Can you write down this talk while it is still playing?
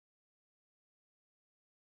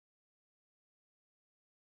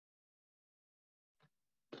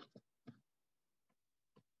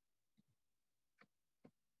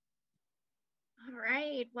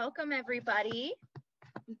right, welcome everybody.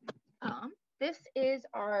 This is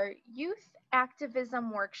our youth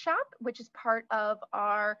activism workshop, which is part of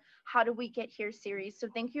our How Do We Get Here series. So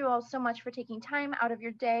thank you all so much for taking time out of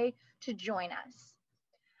your day to join us.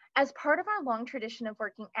 As part of our long tradition of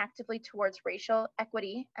working actively towards racial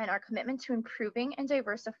equity and our commitment to improving and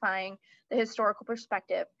diversifying the historical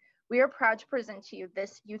perspective, we are proud to present to you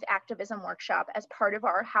this youth activism workshop as part of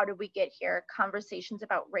our How Did We Get Here conversations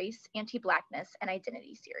about race, anti-blackness, and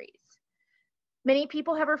identity series. Many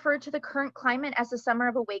people have referred to the current climate as the summer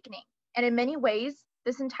of awakening, and in many ways,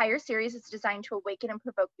 this entire series is designed to awaken and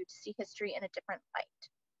provoke you to see history in a different light.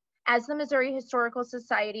 As the Missouri Historical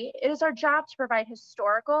Society, it is our job to provide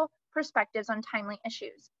historical perspectives on timely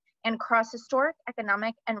issues and cross historic,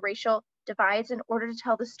 economic, and racial divides in order to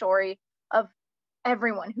tell the story of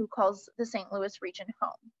everyone who calls the St. Louis region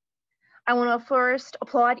home. I want to first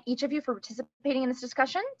applaud each of you for participating in this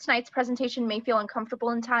discussion. Tonight's presentation may feel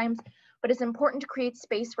uncomfortable in times, but it's important to create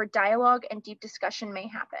space where dialogue and deep discussion may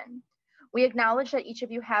happen. We acknowledge that each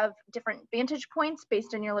of you have different vantage points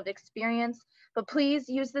based on your lived experience, but please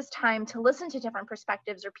use this time to listen to different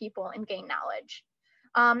perspectives or people and gain knowledge.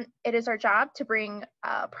 It is our job to bring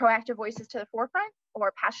proactive voices to the forefront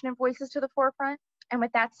or passionate voices to the forefront. And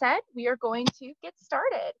with that said, we are going to get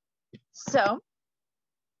started. So,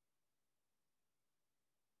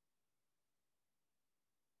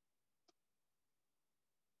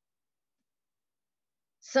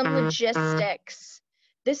 some logistics.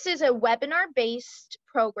 This is a webinar-based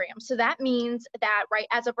program. So that means that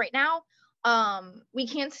as of right now, we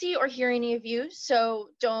can't see or hear any of you.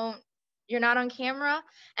 So you're not on camera.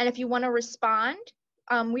 And if you want to respond,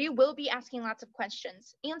 we will be asking lots of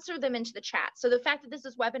questions. Answer them into the chat. So the fact that this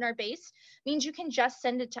is webinar-based means you can just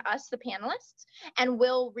send it to us, the panelists, and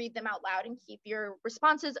we'll read them out loud and keep your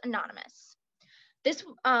responses anonymous.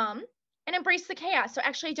 And embrace the chaos. So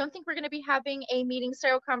actually, I don't think we're going to be having a meeting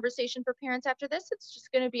style conversation for parents after this. It's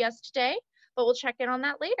just going to be us today, but we'll check in on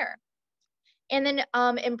that later. And then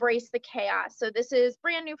embrace the chaos. So this is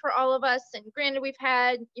brand new for all of us. And granted, we've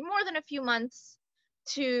had more than a few months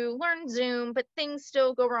to learn Zoom, but things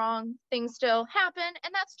still go wrong. Things still happen,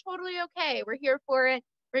 and that's totally okay. We're here for it.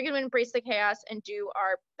 We're going to embrace the chaos and do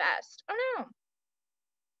our best. Oh no.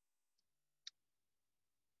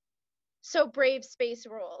 So brave space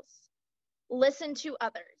rules. Listen to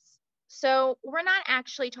others. So we're not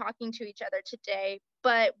actually talking to each other today,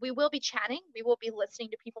 but we will be chatting. We will be listening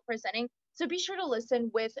to people presenting. So be sure to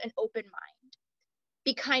listen with an open mind.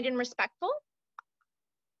 Be kind and respectful.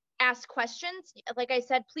 Ask questions. Like I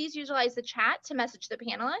said, please utilize the chat to message the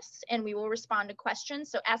panelists and we will respond to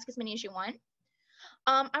questions. So ask as many as you want.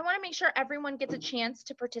 I want to make sure everyone gets a chance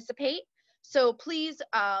to participate. So please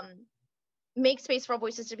make space for all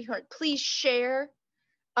voices to be heard. Please share.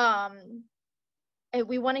 And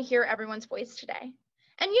we want to hear everyone's voice today.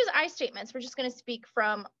 And use I statements. We're just going to speak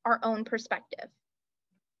from our own perspective.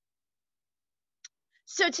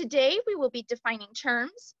 So today we will be defining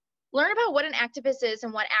terms, learn about what an activist is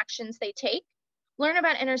and what actions they take, learn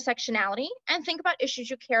about intersectionality, and think about issues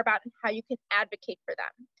you care about and how you can advocate for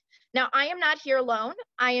them. Now, I am not here alone.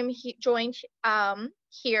 I am joined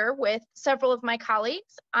here with several of my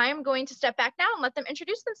colleagues. I'm going to step back now and let them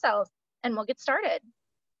introduce themselves, and we'll get started.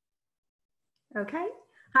 Okay.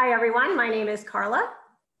 Hi, everyone. My name is Carla.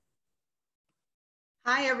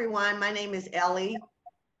 Hi, everyone. My name is Ellie.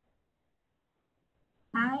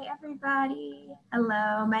 Hi, everybody.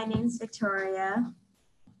 Hello, my name is Victoria.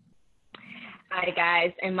 Hi,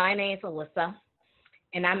 guys. And my name is Alyssa.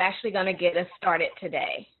 And I'm actually going to get us started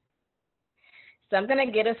today. So I'm going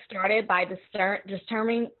to get us started by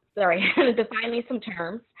defining some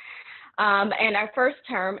terms. And our first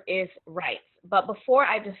term is rights. But before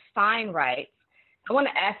I define rights, I want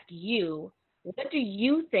to ask you, what do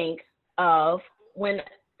you think of when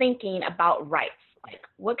thinking about rights? Like,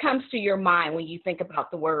 what comes to your mind when you think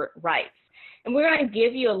about the word rights? And we're going to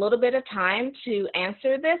give you a little bit of time to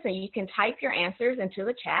answer this, and you can type your answers into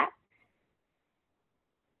the chat.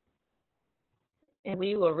 And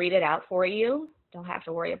we will read it out for you. Don't have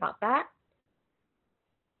to worry about that.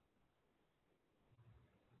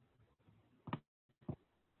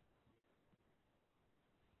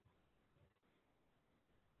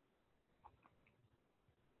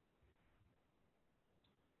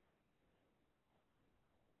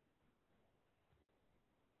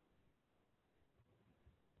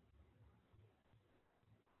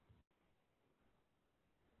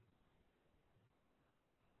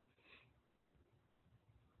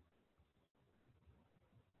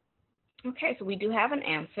 Okay, so we do have an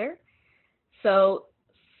answer. So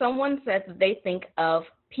someone says that they think of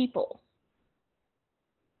people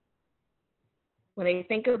when they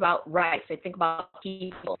think about rights, they think about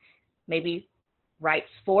people, maybe rights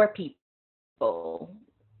for people,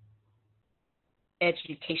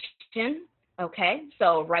 education, okay?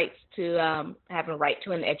 So rights to have a right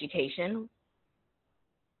to an education.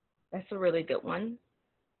 That's a really good one.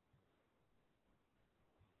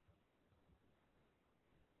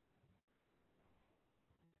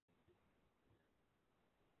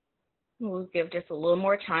 We'll give just a little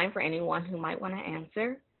more time for anyone who might want to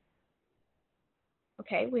answer.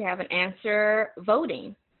 Okay, we have an answer,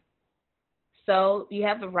 voting. So you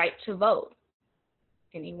have the right to vote.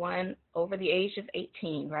 Anyone over the age of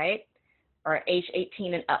 18, right? Or age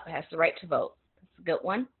 18 and up has the right to vote. That's a good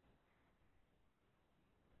one.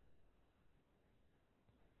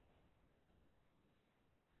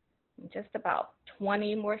 Just about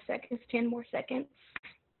 20 more seconds, 10 more seconds.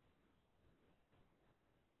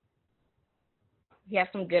 You have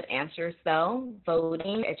some good answers though.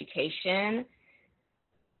 Voting, education,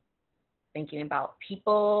 thinking about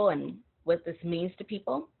people and what this means to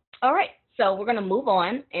people. All right, so we're gonna move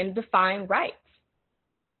on and define rights.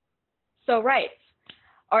 So rights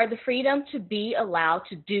are the freedom to be allowed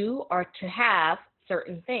to do or to have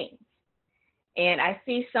certain things. And I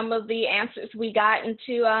see some of the answers we got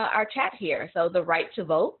into our chat here. So the right to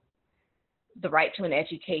vote, the right to an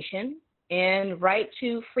education, and right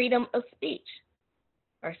to freedom of speech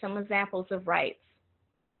are some examples of rights.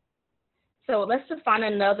 So let's define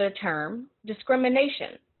another term,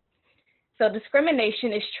 discrimination. So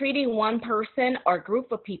discrimination is treating one person or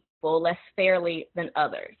group of people less fairly than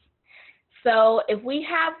others. So if we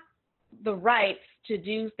have the rights to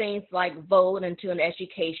do things like vote and to an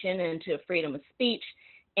education and to freedom of speech,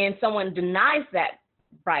 and someone denies that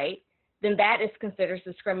right, then that is considered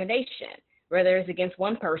discrimination, whether it's against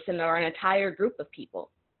one person or an entire group of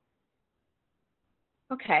people.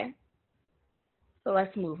 Okay, so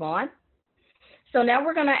let's move on. So now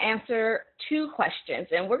we're gonna answer two questions,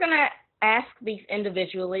 and we're gonna ask these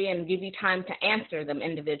individually and give you time to answer them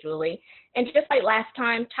individually. And just like last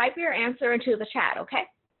time, type your answer into the chat, okay?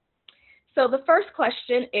 So the first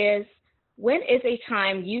question is, when is a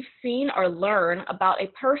time you've seen or learned about a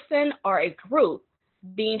person or a group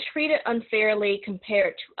being treated unfairly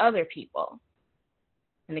compared to other people?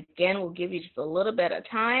 And again, we'll give you just a little bit of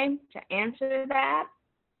time to answer that.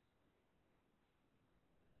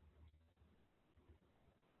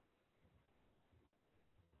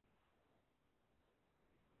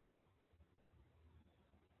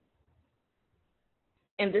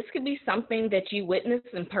 And this could be something that you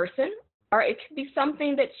witnessed in person, or it could be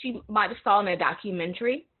something that you might have saw in a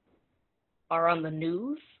documentary or on the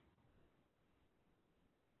news.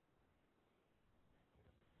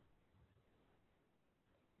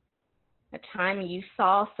 A time you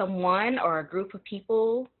saw someone or a group of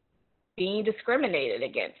people being discriminated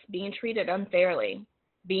against, being treated unfairly,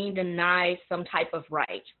 being denied some type of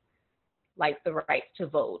right, like the right to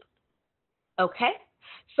vote. Okay,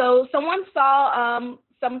 so someone saw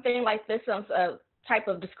something like this, a type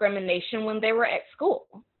of discrimination when they were at school.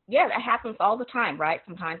 Yeah, that happens all the time, right?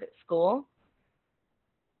 Sometimes at school.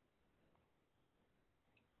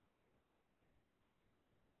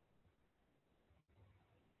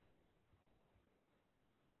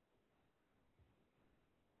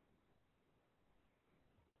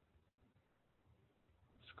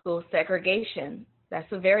 School segregation.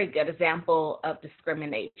 That's a very good example of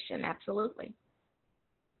discrimination, absolutely.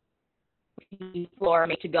 People are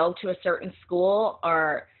made to go to a certain school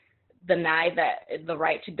or denied the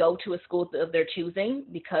right to go to a school of their choosing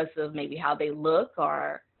because of maybe how they look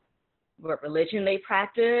or what religion they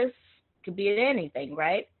practice. It could be anything,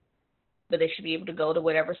 right? But they should be able to go to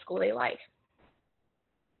whatever school they like.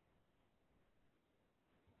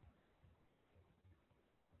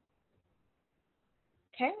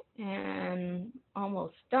 Okay, and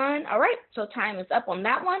almost done. All right, so time is up on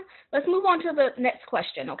that one. Let's move on to the next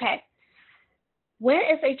question, okay? When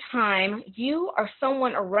is a time you or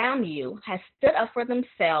someone around you has stood up for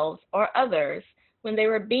themselves or others when they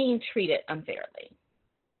were being treated unfairly?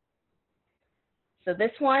 So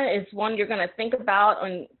this one is one you're going to think about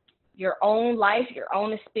on your own life, your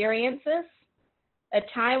own experiences. A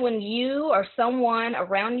time when you or someone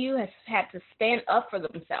around you has had to stand up for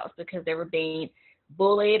themselves because they were being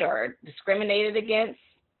bullied or discriminated against,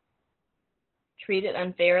 treated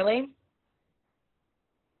unfairly.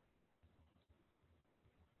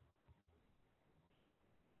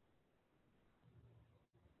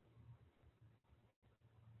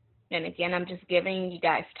 And again, I'm just giving you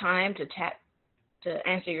guys time to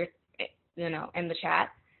answer your, in the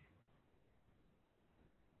chat.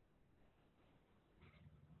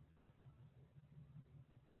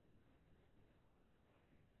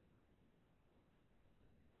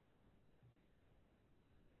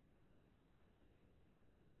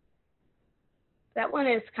 That one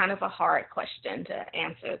is kind of a hard question to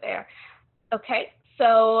answer there. Okay,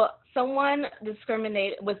 so someone was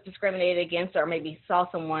discriminated against, or maybe saw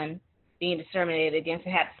someone being discriminated against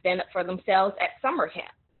and had to stand up for themselves at summer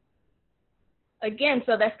camp. Again,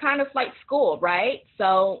 so that's kind of like school, right?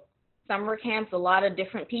 So summer camps, a lot of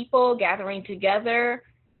different people gathering together,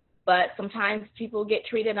 but sometimes people get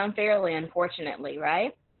treated unfairly, unfortunately,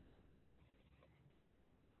 right?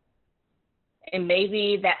 And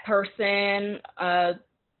maybe that person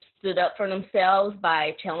stood up for themselves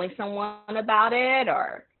by telling someone about it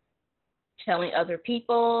or telling other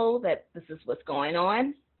people that this is what's going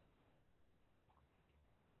on.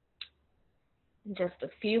 Just a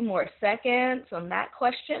few more seconds on that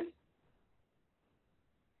question.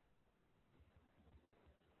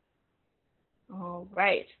 All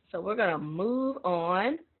right, so we're gonna move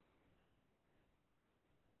on.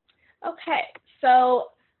 Okay,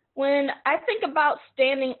 so when I think about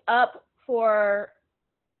standing up for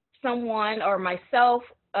someone or myself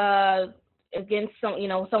against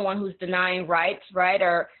someone who's denying rights, right,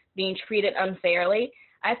 or being treated unfairly,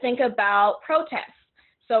 I think about protests.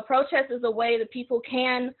 So protest is a way that people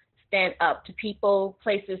can stand up to people,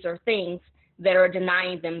 places, or things that are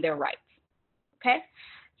denying them their rights. Okay,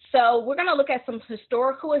 so we're going to look at some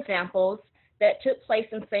historical examples that took place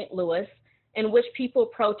in St. Louis in which people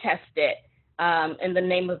protested in the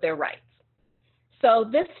name of their rights. So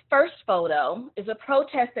this first photo is a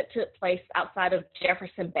protest that took place outside of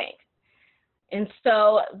Jefferson Bank. And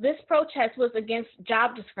so this protest was against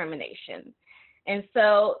job discrimination. And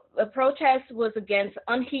so the protest was against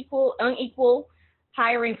unequal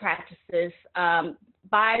hiring practices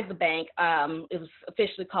by the bank. It was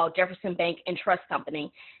officially called Jefferson Bank and Trust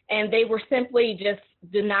Company. And they were simply just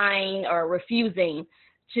denying or refusing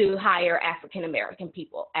to hire African-American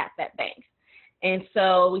people at that bank. And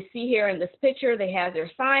so we see here in this picture, they have their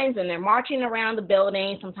signs and they're marching around the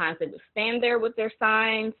building. Sometimes they would stand there with their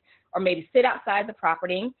signs or maybe sit outside the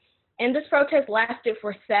property. And this protest lasted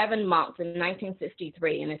for 7 months in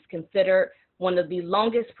 1953 and is considered one of the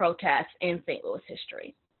longest protests in St. Louis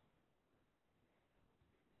history.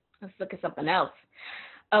 Let's look at something else.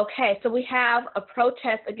 Okay, so we have a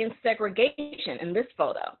protest against segregation in this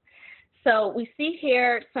photo. So we see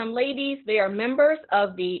here some ladies, they are members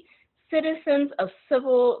of the Citizen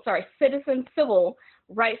Civil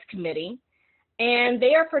Rights Committee, and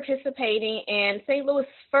they are participating in St. Louis'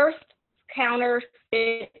 first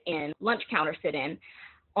lunch counter sit-in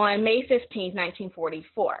on May 15,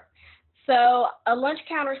 1944. So a lunch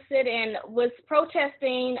counter sit-in was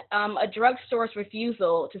protesting a drugstore's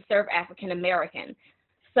refusal to serve African Americans.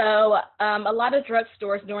 So a lot of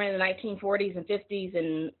drugstores during the 1940s and 50s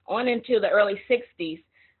and on into the early 60s,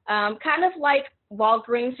 kind of like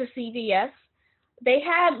Walgreens or CVS, they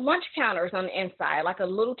had lunch counters on the inside, like a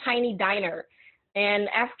little tiny diner. And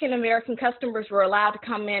African American customers were allowed to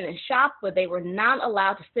come in and shop, but they were not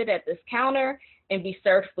allowed to sit at this counter and be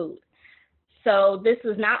served food. So this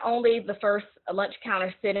was not only the first lunch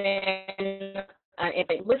counter sit-in in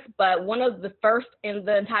St. Louis, but one of the first in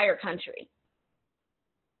the entire country.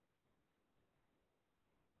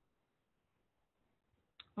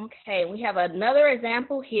 Okay, we have another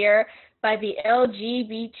example here by the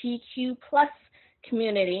LGBTQ+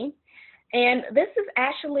 community. And this is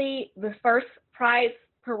actually the first Pride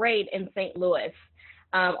Parade in St. Louis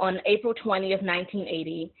on April 20th,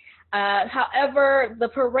 1980. However, the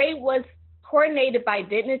parade was coordinated by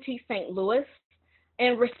Dignity St. Louis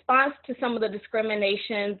in response to some of the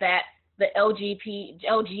discrimination that the LGBTQ+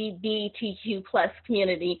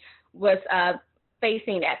 community was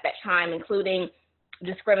facing at that time, including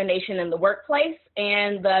discrimination in the workplace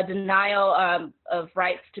and the denial of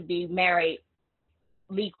rights to be married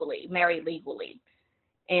legally.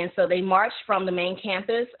 And so they marched from the main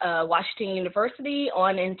campus, Washington University,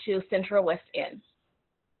 on into Central West End.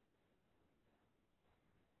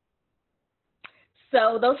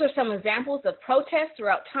 So those are some examples of protests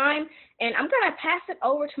throughout time. And I'm going to pass it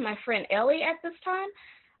over to my friend Ellie at this time.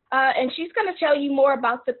 And she's going to tell you more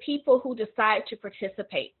about the people who decide to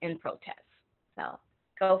participate in protests. So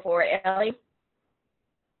go for it, Ellie.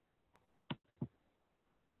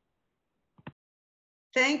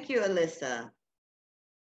 Thank you, Alyssa.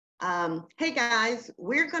 Hey guys,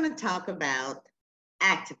 we're going to talk about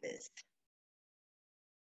activists.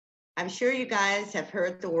 I'm sure you guys have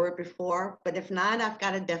heard the word before, but if not, I've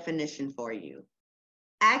got a definition for you.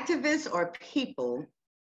 Activists are people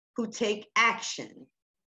who take action.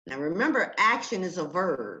 Now remember, action is a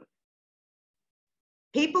verb.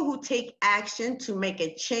 People who take action to make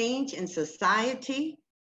a change in society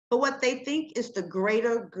for what they think is the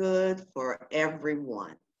greater good for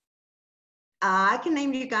everyone. I can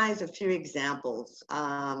name you guys a few examples.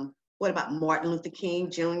 What about Martin Luther King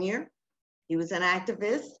Jr.? He was an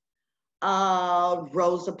activist.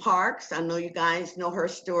 Rosa Parks, I know you guys know her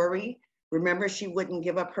story. Remember, she wouldn't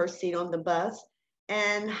give up her seat on the bus.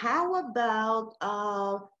 And how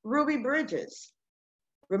about Ruby Bridges?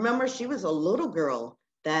 Remember, she was a little girl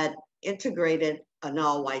that integrated an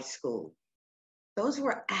all-white school. Those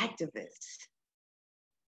were activists.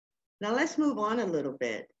 Now let's move on a little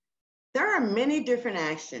bit. There are many different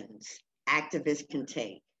actions activists can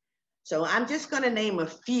take. So I'm just going to name a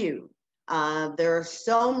few. There are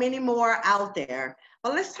so many more out there,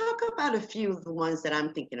 but let's talk about a few of the ones that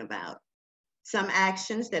I'm thinking about. Some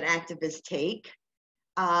actions that activists take.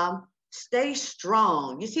 Stay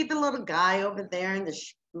strong. You see the little guy over there in the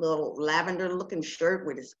little lavender looking shirt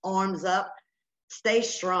with his arms up? Stay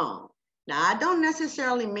strong. Now, I don't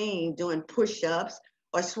necessarily mean doing push-ups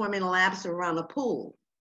or swimming laps around a pool.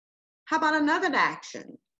 How about another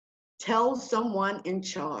action? Tell someone in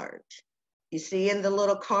charge. You see in the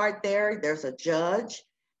little card there, there's a judge,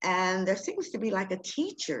 and there seems to be like a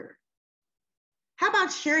teacher. How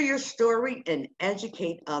about share your story and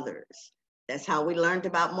educate others? That's how we learned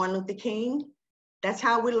about Martin Luther King. That's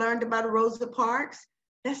how we learned about Rosa Parks.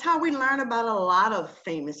 That's how we learn about a lot of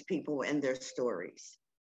famous people and their stories.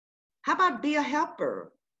 How about be a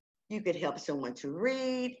helper? You could help someone to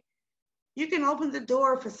read. You can open the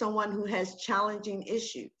door for someone who has challenging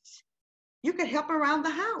issues. You could help around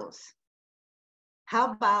the house.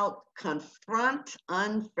 How about confront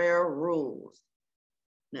unfair rules?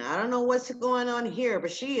 Now, I don't know what's going on here,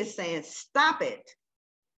 but she is saying, stop it.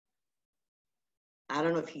 I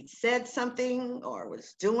don't know if he said something or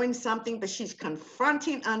was doing something, but she's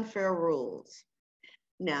confronting unfair rules.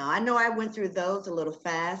 Now, I know I went through those a little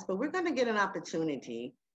fast, but we're going to get an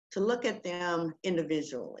opportunity to look at them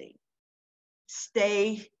individually.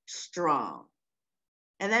 Stay strong.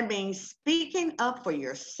 And that means speaking up for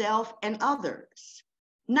yourself and others,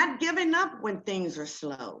 not giving up when things are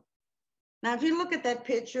slow. Now, if you look at that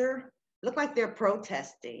picture, look like they're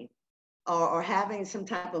protesting or having some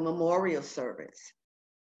type of memorial service.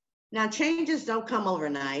 Now, changes don't come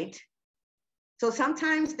overnight. So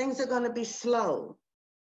sometimes things are going to be slow,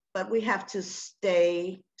 but we have to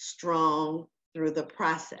stay strong through the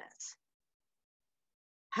process.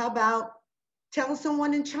 How about tell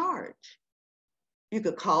someone in charge? You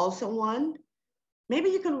could call someone.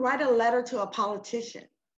 Maybe you can write a letter to a politician.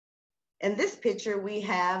 In this picture, we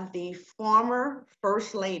have the former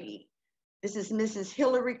First Lady. This is Mrs.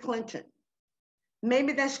 Hillary Clinton.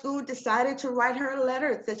 Maybe that school decided to write her a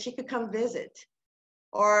letter that she could come visit.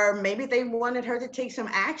 Or maybe they wanted her to take some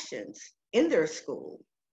actions in their school.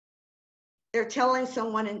 They're telling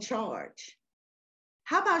someone in charge.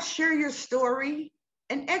 How about share your story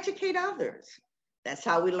and educate others? That's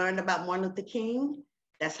how we learned about Martin Luther King.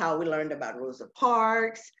 That's how we learned about Rosa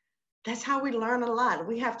Parks. That's how we learn a lot.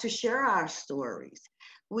 We have to share our stories.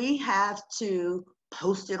 We have to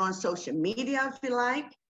post it on social media if you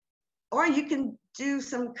like, or you can do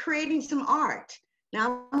creating some art.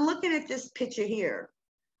 Now I'm looking at this picture here.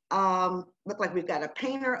 Look like we've got a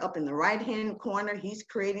painter up in the right-hand corner. He's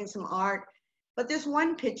creating some art, but this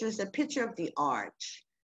one picture is a picture of the arch.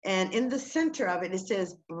 And in the center of it, it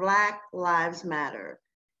says Black Lives Matter.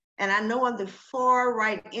 And I know on the far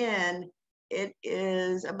right end, it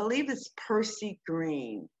is, I believe it's Percy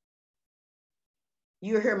Green.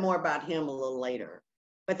 You'll hear more about him a little later.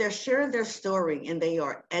 But they're sharing their story and they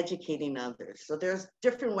are educating others. So there's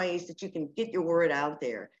different ways that you can get your word out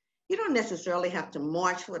there. You don't necessarily have to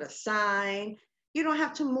march with a sign. You don't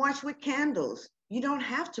have to march with candles. You don't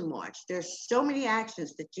have to march. There's so many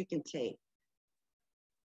actions that you can take.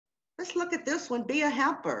 Let's look at this one, be a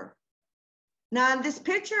helper. Now in this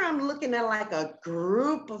picture, I'm looking at like a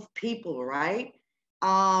group of people, right?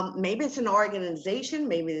 Maybe it's an organization,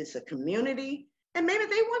 maybe it's a community, and maybe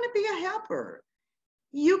they want to be a helper.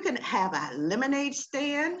 You can have a lemonade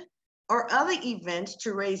stand or other events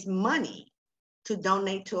to raise money to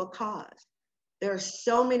donate to a cause. There are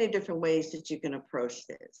so many different ways that you can approach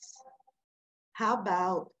this. How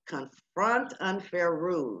about confront unfair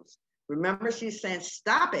rules? Remember, she's saying,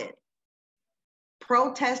 stop it.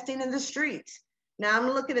 Protesting in the streets. Now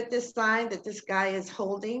I'm looking at this sign that this guy is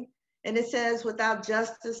holding, and it says, without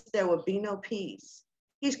justice, there will be no peace.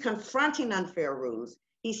 He's confronting unfair rules.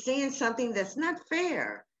 He's seeing something that's not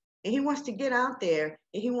fair, and he wants to get out there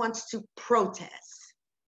and he wants to protest.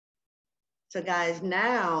 So guys,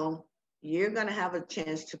 now you're gonna have a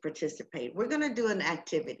chance to participate. We're gonna do an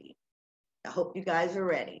activity. I hope you guys are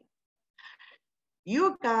ready.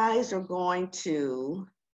 You guys are going to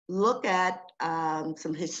look at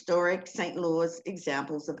some historic St. Louis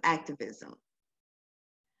examples of activism.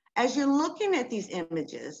 As you're looking at these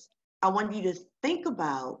images, I want you to think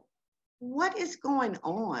about what is going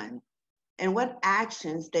on and what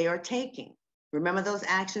actions they are taking. Remember those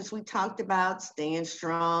actions we talked about? Staying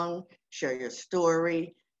strong, share your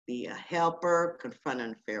story, be a helper, confront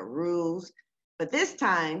unfair rules. But this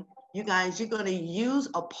time, you guys, you're going to use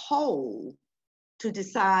a poll to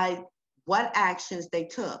decide what actions they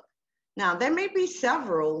took. Now, there may be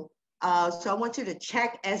several, so I want you to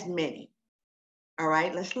check as many. All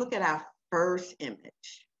right, let's look at our first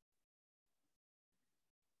image.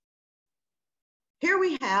 Here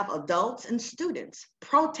we have adults and students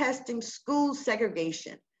protesting school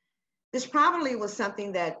segregation. This probably was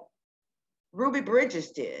something that Ruby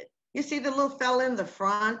Bridges did. You see the little fella in the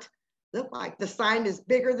front? Look like the sign is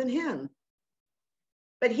bigger than him.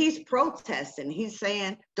 But he's protesting. He's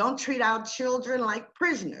saying, don't treat our children like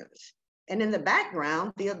prisoners. And in the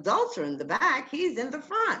background, the adults are in the back. He's in the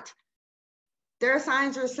front. Their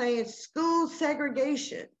signs are saying school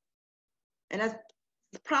segregation. And that's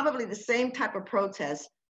probably the same type of protest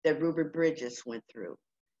that Ruby Bridges went through.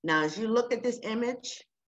 Now, as you look at this image,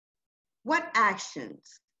 what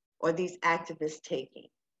actions are these activists taking?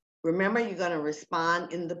 Remember, you're going to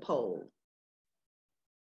respond in the poll.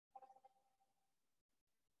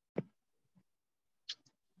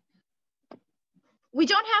 We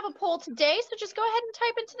don't have a poll today, so just go ahead and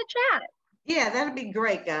type into the chat. Yeah, that'd be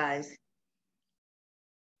great, guys.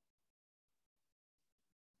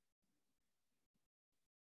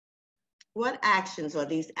 What actions are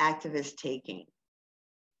these activists taking?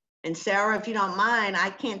 And Sarah, if you don't mind, I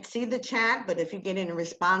can't see the chat, but if you get any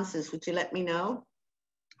responses, would you let me know?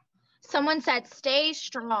 Someone said, stay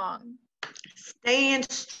strong. Staying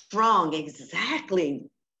strong, exactly.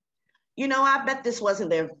 You know, I bet this wasn't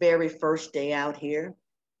their very first day out here.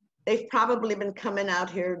 They've probably been coming out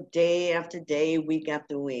here day after day, week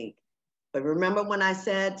after week. But remember when I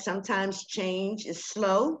said sometimes change is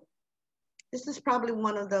slow? This is probably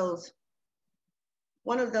one of those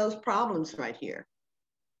problems right here.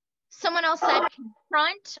 Someone else said,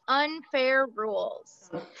 confront unfair rules.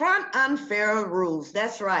 Confront unfair rules,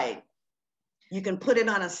 that's right. You can put it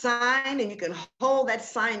on a sign and you can hold that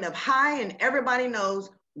sign up high and everybody knows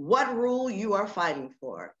what rule you are fighting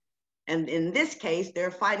for. And in this case, they're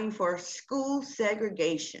fighting for school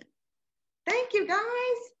segregation. Thank you,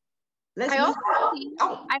 guys. I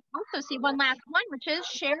also see one last one, which is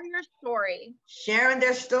share your story. Sharing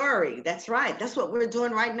their story. That's right. That's what we're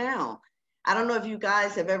doing right now. I don't know if you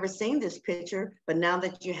guys have ever seen this picture, but now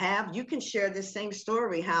that you have, you can share this same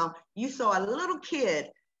story, how you saw a little kid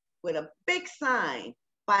with a big sign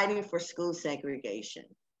fighting for school segregation.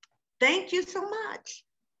 Thank you so much.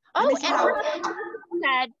 Oh, and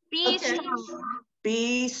said, be strong.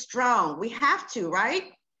 Be strong. We have to,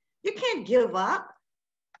 right? You can't give up.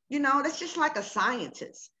 You know, that's just like a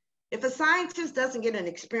scientist. If a scientist doesn't get an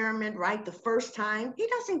experiment right the first time, he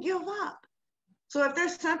doesn't give up. So if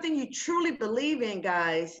there's something you truly believe in,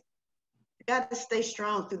 guys, you got to stay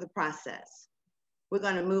strong through the process. We're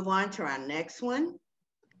going to move on to our next one.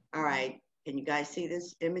 All right. Can you guys see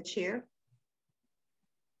this image here?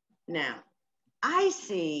 Now, I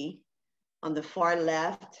see on the far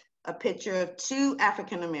left a picture of two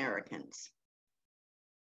African Americans.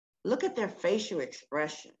 Look at their facial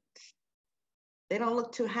expressions. They don't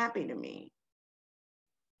look too happy to me.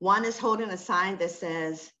 One is holding a sign that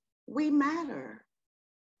says, "We matter."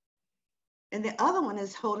 And the other one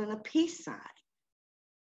is holding a peace sign.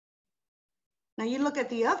 Now you look at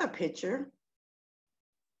the other picture,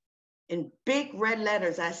 in big red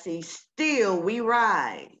letters, I see, "Still we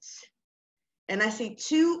rise." And I see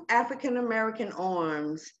two African American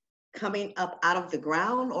arms coming up out of the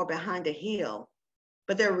ground or behind a hill,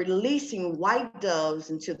 but they're releasing white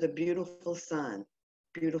doves into the beautiful sun,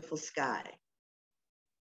 beautiful sky.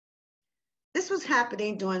 This was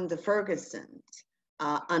happening during the Ferguson's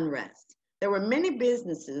unrest. There were many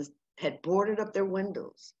businesses had boarded up their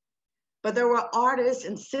windows, but there were artists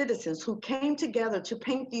and citizens who came together to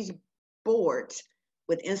paint these boards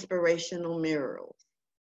with inspirational murals.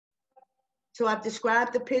 So I've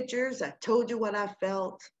described the pictures, I've told you what I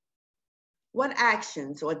felt. What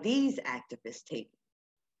actions are these activists taking?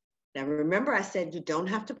 Now remember, I said you don't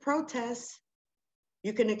have to protest.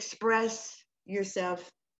 You can express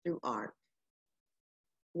yourself through art.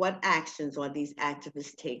 What actions are these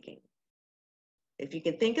activists taking? If you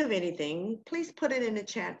can think of anything, please put it in the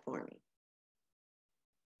chat for me.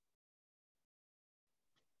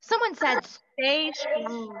 Someone said, stay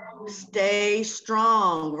strong. Stay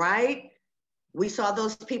strong, right? We saw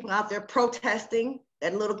those people out there protesting.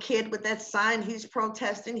 That little kid with that sign, he's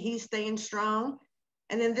protesting, he's staying strong.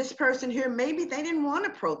 And then this person here, maybe they didn't want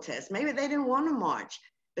to protest. Maybe they didn't want to march.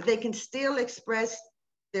 but they can still express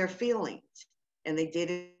their feelings. And they did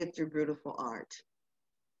it through beautiful art.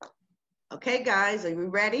 Okay, guys, are you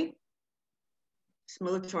ready? Let's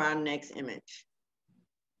move to our next image.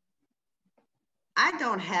 I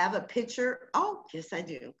don't have a picture, oh, yes I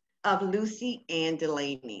do, of Lucy Ann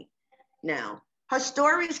Delaney. Now, her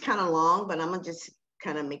story is kind of long, but I'm gonna just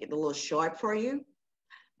kind of make it a little short for you.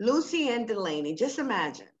 Lucy Ann Delaney, just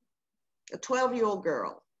imagine, a 12-year-old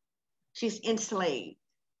girl. She's enslaved.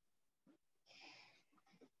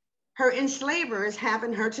 Her enslaver is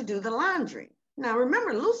having her to do the laundry. Now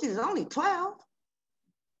remember, Lucy's only 12.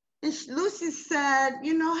 And Lucy said,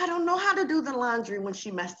 you know, I don't know how to do the laundry when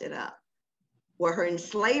she messed it up. Well, her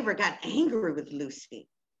enslaver got angry with Lucy.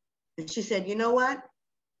 And she said, you know what?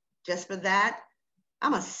 Just for that,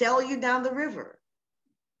 I'm gonna sell you down the river.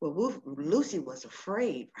 Well, Lucy was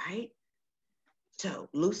afraid, right? So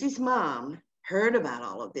Lucy's mom heard about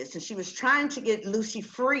all of this and she was trying to get Lucy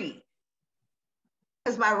free.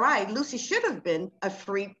 Because by right, Lucy should have been a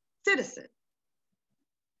free citizen.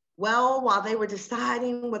 Well, while they were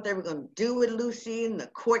deciding what they were going to do with Lucy in the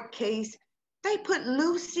court case, they put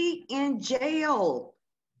Lucy in jail.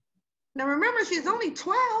 Now remember, she's only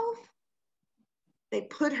 12. They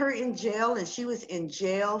put her in jail and she was in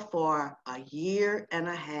jail for a year and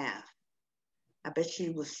a half. I bet she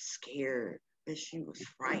was scared. I bet she was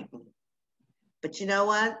frightened. But you know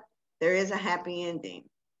what? There is a happy ending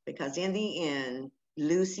because in the end,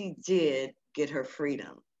 Lucy did get her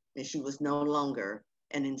freedom and she was no longer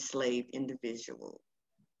an enslaved individual.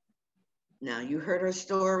 Now you heard her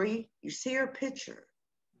story, you see her picture.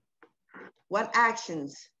 What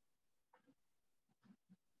actions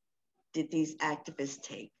did these activists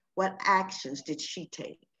take? What actions did she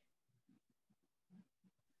take?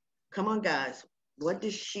 Come on, guys, what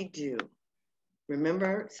did she do?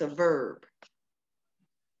 Remember, it's a verb.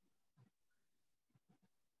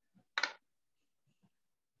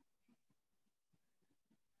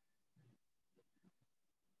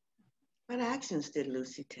 What actions did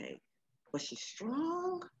Lucy take? Was she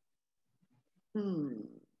strong?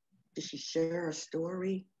 Did she share her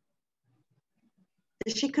story?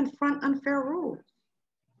 Did she confront unfair rules?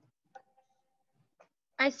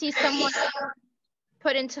 I see someone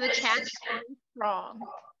put into the chat, strong.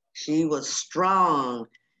 She was strong.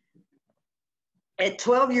 At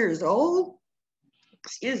 12 years old,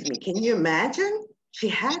 excuse me, can you imagine? She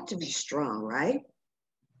had to be strong, right?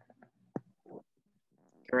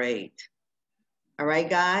 Great. All right,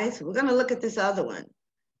 guys, we're gonna look at this other one.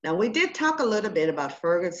 Now, we did talk a little bit about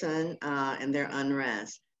Ferguson and their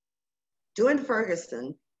unrest. During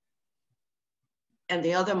Ferguson and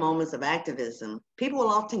the other moments of activism, people will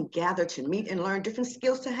often gather to meet and learn different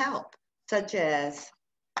skills to help, such as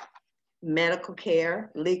medical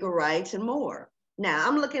care, legal rights, and more. Now,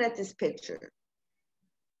 I'm looking at this picture.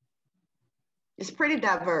 It's pretty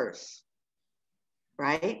diverse,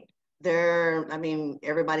 right?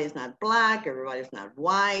 Everybody's not Black, everybody's not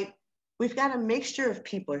white. We've got a mixture of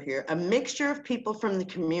people here, a mixture of people from the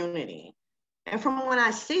community. And from what I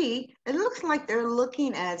see, it looks like they're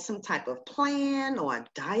looking at some type of plan or a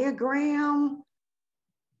diagram.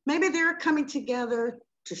 Maybe they're coming together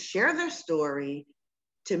to share their story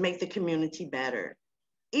to make the community better.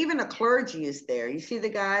 Even a clergy is there. You see the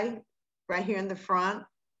guy right here in the front?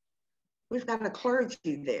 We've got a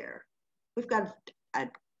clergy there. We've got a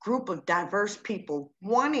group of diverse people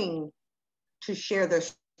wanting to share their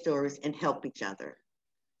stories and help each other.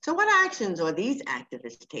 So what actions are these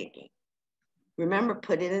activists taking? Remember,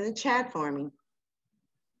 put it in the chat for me.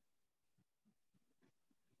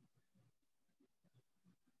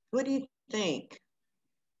 What do you think?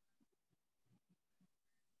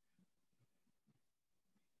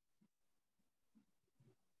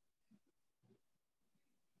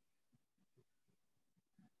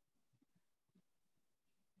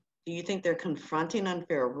 Do you think they're confronting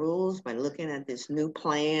unfair rules by looking at this new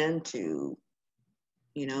plan to,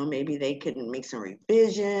 maybe they can make some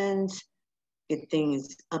revisions, get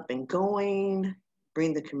things up and going,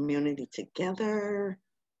 bring the community together?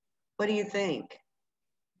 What do you think?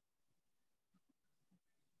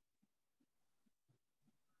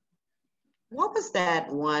 What was that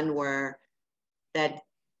one where that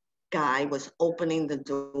guy was opening the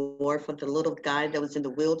door for the little guy that was in the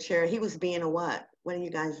wheelchair? He was being a what? What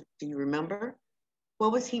do you remember?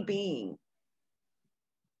 What was he being?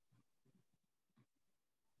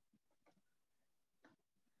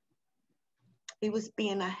 He was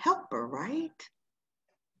being a helper, right?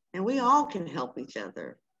 And we all can help each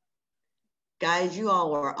other. Guys, you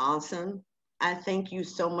all were awesome. I thank you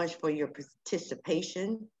so much for your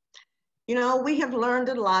participation. We have learned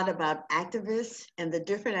a lot about activists and the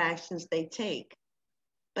different actions they take.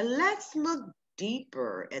 But let's look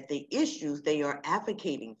deeper at the issues they are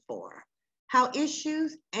advocating for, how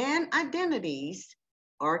issues and identities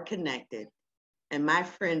are connected. And my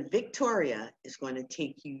friend Victoria is going to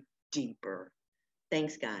take you deeper.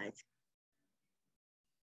 Thanks, guys.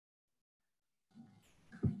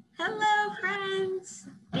 Hello, friends.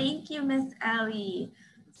 Thank you, Miss Ellie.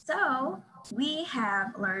 So we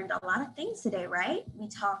have learned a lot of things today, right? We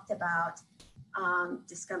talked about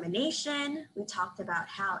discrimination. We talked about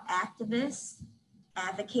how activists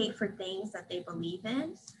advocate for things that they believe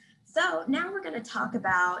in. So now we're going to talk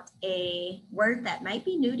about a word that might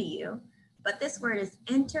be new to you, but this word is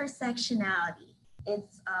intersectionality.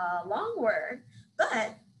 It's a long word,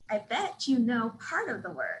 but I bet you know part of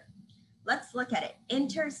the word. Let's look at it.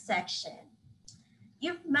 Intersection.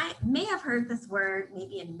 You may have heard this word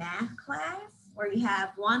maybe in math class, where you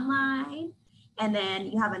have one line and then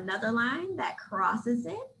you have another line that crosses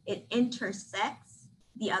it. It intersects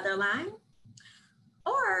the other line.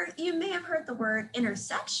 Or you may have heard the word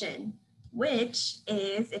intersection, which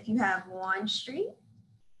is if you have one street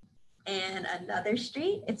and another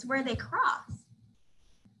street, it's where they cross.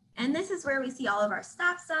 And this is where we see all of our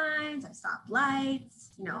stop signs, our stop lights,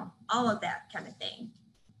 you know, all of that kind of thing.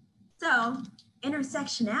 So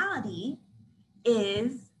intersectionality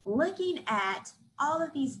is looking at all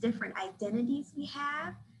of these different identities we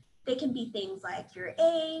have. They can be things like your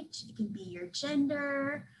age, it can be your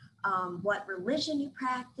gender, what religion you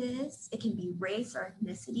practice, it can be race or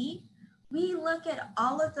ethnicity. We look at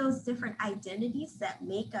all of those different identities that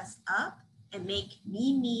make us up and make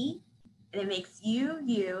me, me, and it makes you,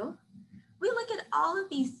 you. We look at all of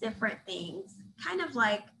these different things kind of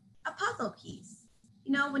like a puzzle piece.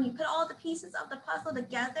 You know, when you put all the pieces of the puzzle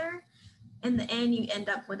together, in the end, you end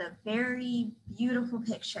up with a very beautiful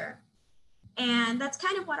picture. And that's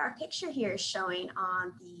kind of what our picture here is showing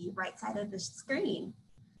on the right side of the screen,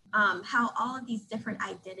 how all of these different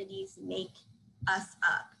identities make us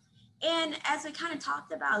up. And as we kind of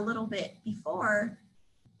talked about a little bit before,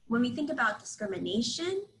 when we think about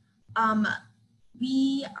discrimination,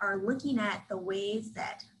 we are looking at the ways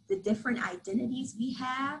that the different identities we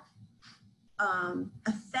have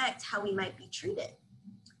affect how we might be treated.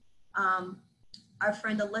 Our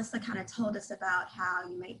friend Alyssa kind of told us about how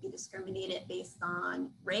you might be discriminated based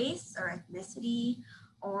on race or ethnicity,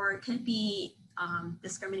 or it could be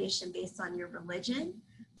discrimination based on your religion.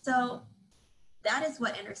 So that is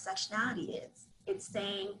what intersectionality is. It's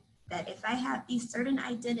saying that if I have these certain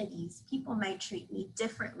identities, people might treat me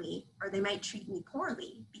differently, or they might treat me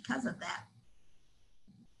poorly because of that.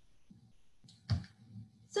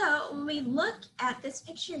 So when we look at this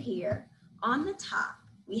picture here, on the top,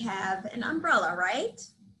 we have an umbrella, right?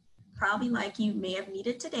 Probably like you may have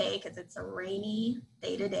needed today because it's a rainy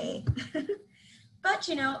day today. But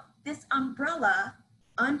you know, this umbrella,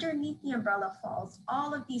 underneath the umbrella falls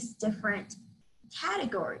all of these different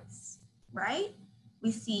categories, right?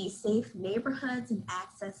 We see safe neighborhoods and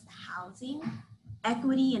access to housing,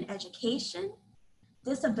 equity and education,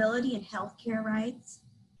 disability and healthcare rights.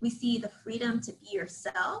 We see the freedom to be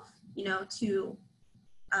yourself, you know, to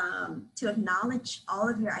acknowledge all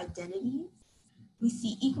of your identities. We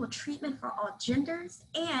see equal treatment for all genders,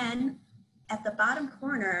 and at the bottom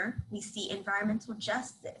corner, we see environmental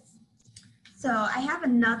justice. So I have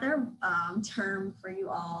another term for you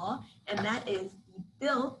all, and that is the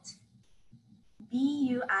built,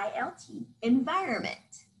 B-U-I-L-T,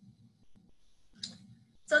 environment.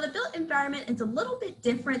 So the built environment is a little bit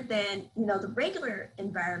different than, you know, the regular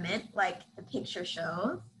environment like the picture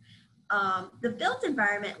shows. The built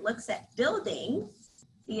environment looks at buildings.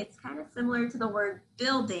 See, it's kind of similar to the word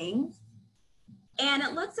buildings. And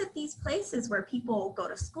it looks at these places where people go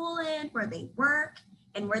to school in, where they work,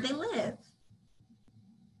 and where they live.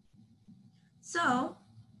 So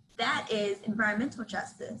that is environmental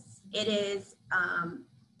justice. It is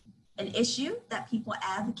an issue that people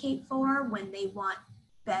advocate for when they want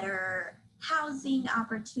better housing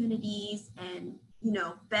opportunities and, you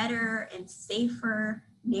know, better and safer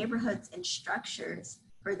neighborhoods and structures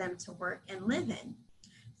for them to work and live in.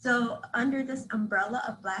 So under this umbrella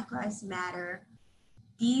of Black Lives Matter,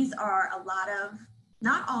 these are a lot of,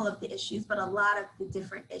 not all of the issues, but a lot of the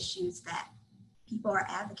different issues that people are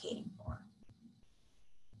advocating for.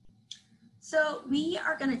 So we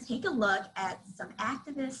are going to take a look at some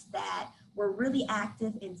activists that were really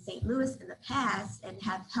active in St. Louis in the past and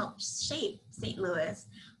have helped shape St. Louis,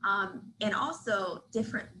 and also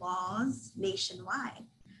different laws nationwide.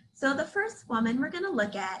 So the first woman we're going to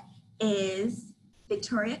look at is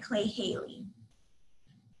Victoria Clay Haley.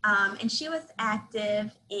 And she was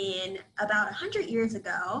active in about 100 years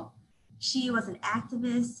ago. She was an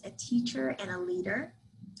activist, a teacher, and a leader.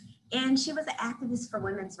 And she was an activist for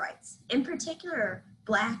women's rights, in particular,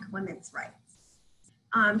 Black women's rights.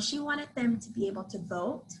 She wanted them to be able to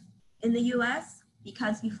vote in the US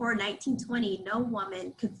because before 1920, no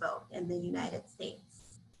woman could vote in the United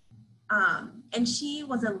States. And she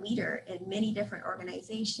was a leader in many different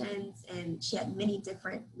organizations, and she had many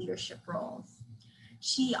different leadership roles.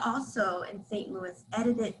 She also, in St. Louis,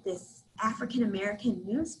 edited this African-American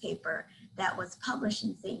newspaper that was published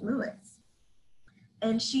in St. Louis.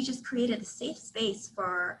 And she just created a safe space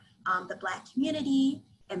for the Black community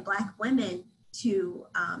and Black women to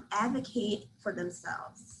advocate for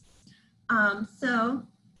themselves. So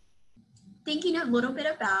thinking a little bit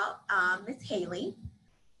about Ms. Haley,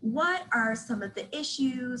 what are some of the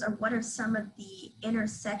issues, or what are some of the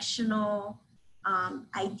intersectional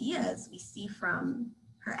ideas we see from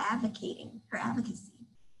her advocacy?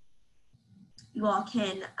 You all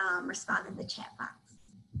can respond in the chat box.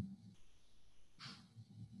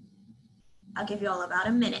 I'll give you all about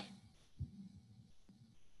a minute.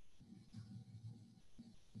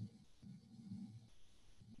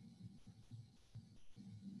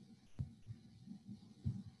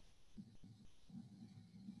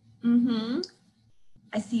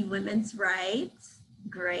 I see women's rights,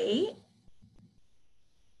 great.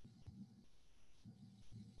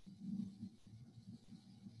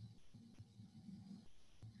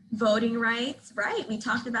 Voting rights, right? We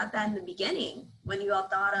talked about that in the beginning when you all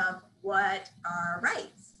thought of what are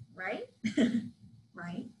rights, right?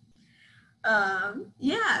 Right.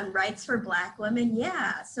 Yeah, rights for Black women,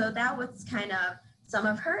 yeah. So that was kind of some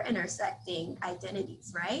of her intersecting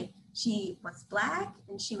identities, right? She was Black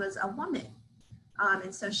and she was a woman.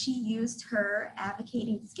 And so she used her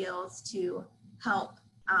advocating skills to help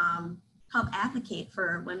advocate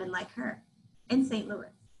for women like her in St. Louis.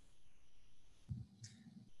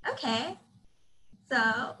 Okay,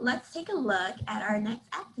 so let's take a look at our next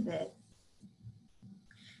activist.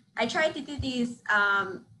 I tried to do these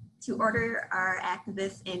to order our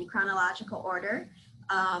activists in chronological order.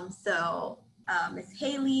 Ms.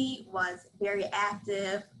 Haley was very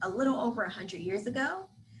active a little over 100 years ago.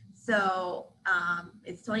 So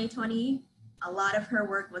it's 2020. A lot of her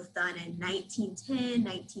work was done in 1910,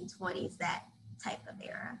 1920s, that type of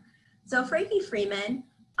era. So Frankie Freeman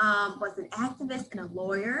was an activist and a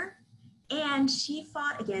lawyer, and she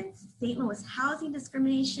fought against St. Louis housing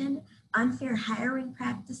discrimination, unfair hiring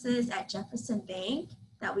practices at Jefferson Bank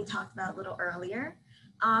that we talked about a little earlier,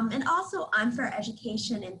 and also unfair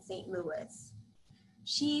education in St. Louis.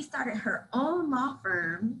 She started her own law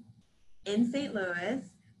firm in St. Louis,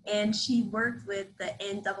 and she worked with the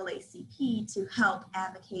NAACP to help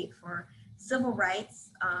advocate for civil rights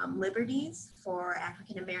liberties for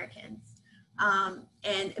African Americans.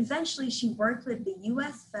 And eventually she worked with the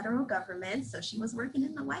US federal government, so she was working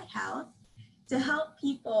in the White House, to help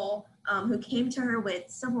people who came to her with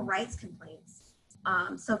civil rights complaints.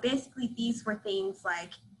 So basically these were things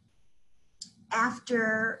like,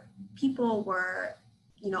 after people were,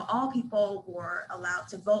 all people were allowed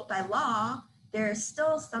to vote by law, there's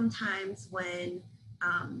still sometimes when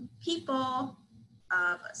people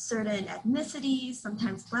of certain ethnicities,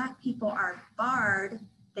 sometimes Black people, are barred.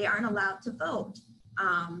 They aren't allowed to vote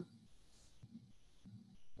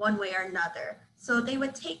one way or another. So they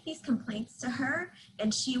would take these complaints to her,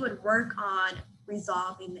 and she would work on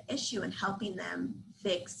resolving the issue and helping them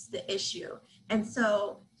fix the issue. And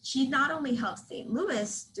so she not only helped St.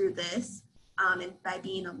 Louis through this and by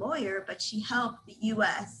being a lawyer, but she helped the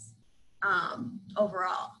US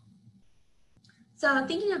overall. So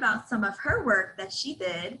thinking about some of her work that she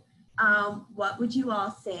did, what would you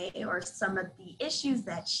all say are some of the issues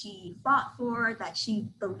that she fought for, that she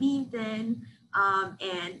believed in,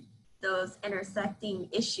 and those intersecting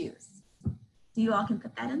issues? So you all can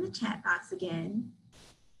put that in the chat box again.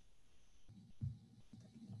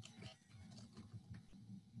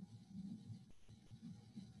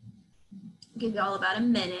 Give you all about a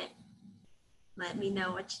minute. Let me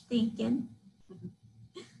know what you're thinking.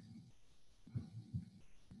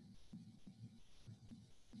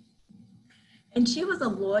 And she was a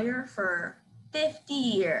lawyer for 50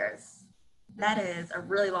 years. That is a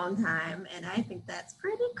really long time, and I think that's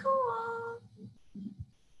pretty cool.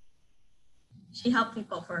 She helped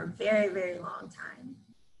people for a very, very long time.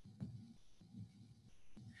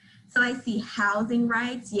 So I see housing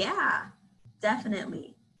rights. Yeah,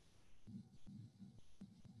 definitely.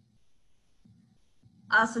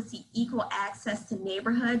 I also see equal access to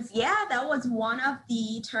neighborhoods. Yeah, that was one of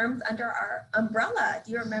the terms under our umbrella.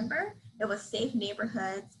 Do you remember? It was safe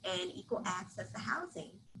neighborhoods and equal access to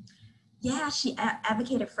housing. Yeah, she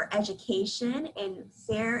advocated for education and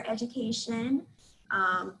fair education.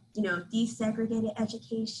 you know, desegregated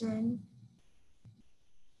education.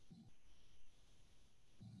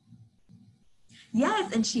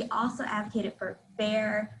 Yes, and she also advocated for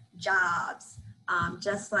fair jobs,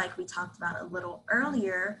 just like we talked about a little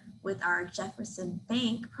earlier with our Jefferson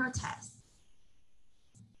Bank protests.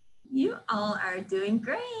 You all are doing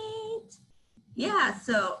great. Yeah,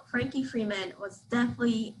 so Frankie Freeman was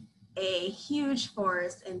definitely a huge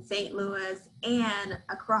force in St. Louis and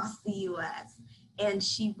across the US. And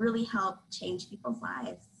she really helped change people's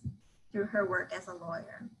lives through her work as a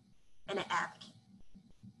lawyer and an advocate.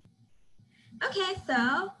 Okay,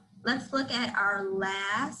 so let's look at our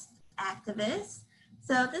last activist.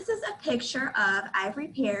 So this is a picture of Ivory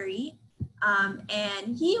Perry,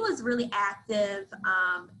 and he was really active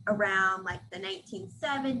around like the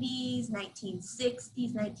 1970s,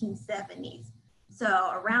 1960s, 1970s.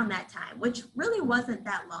 So around that time, which really wasn't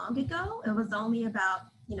that long ago. It was only about,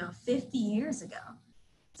 50 years ago.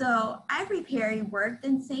 So Ivory Perry worked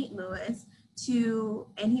in St. Louis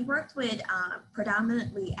and he worked with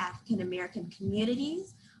predominantly African-American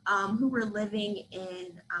communities who were living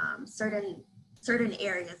in certain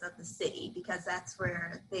areas of the city, because that's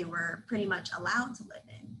where they were pretty much allowed to live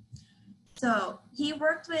in. So he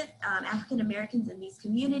worked with African-Americans in these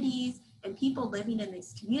communities and people living in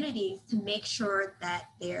these communities to make sure that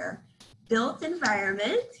their built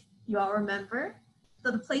environment, you all remember, so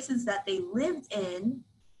the places that they lived in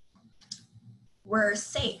were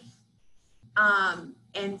safe.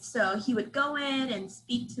 And so he would go in and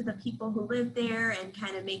speak to the people who lived there and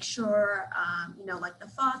kind of make sure, like the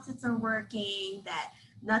faucets are working, that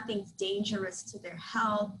nothing's dangerous to their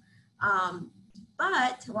health.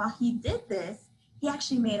 But while he did this, he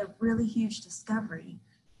actually made a really huge discovery,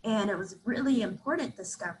 and it was a really important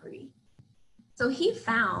discovery. So he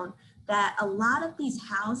found that a lot of these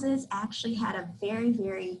houses actually had a very,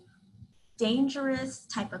 very dangerous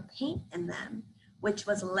type of paint in them, which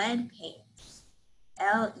was lead paint.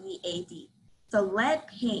 L-E-A-D. So lead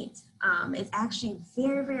paint is actually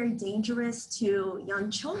very, very dangerous to young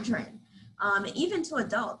children, even to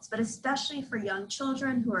adults, but especially for young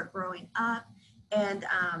children who are growing up. And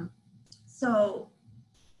so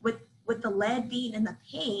with the lead being in the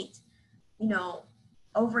paint,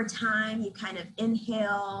 over time you kind of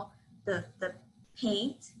inhale the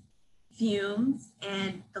paint fumes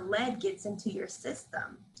and the lead gets into your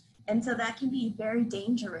system. And so that can be very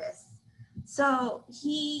dangerous. So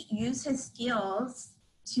he used his skills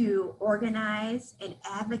to organize and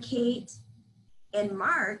advocate and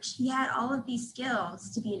march. He had all of these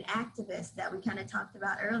skills to be an activist that we kind of talked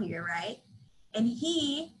about earlier, right? And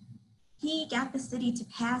he got the city to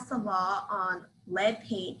pass a law on lead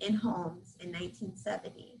paint in homes in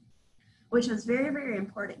 1970, which was very, very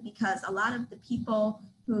important because a lot of the people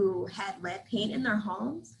who had lead paint in their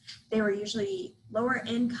homes, they were usually lower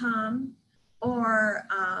income or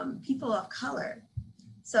people of color.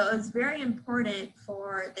 So it was very important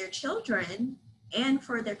for their children and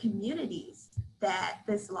for their communities that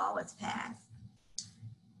this law was passed.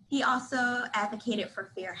 He also advocated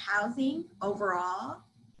for fair housing overall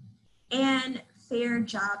and fair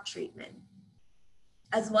job treatment,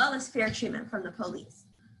 as well as fair treatment from the police.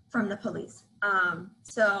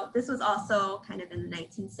 So this was also kind of in the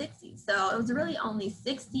 1960s. So it was really only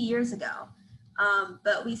 60 years ago.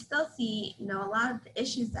 But we still see, a lot of the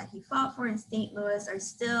issues that he fought for in St. Louis are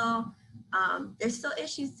still, there's still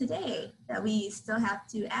issues today that we still have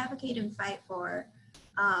to advocate and fight for.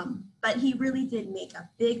 But he really did make a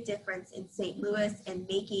big difference in St. Louis and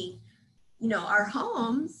making, our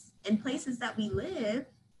homes and places that we live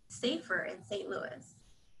safer in St. Louis.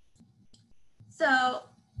 So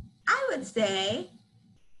I would say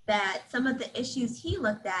that some of the issues he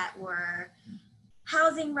looked at were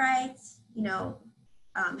housing rights,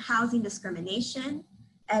 housing discrimination,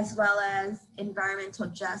 as well as environmental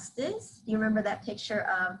justice. Do you remember that picture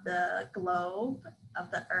of the globe of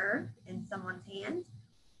the earth in someone's hand?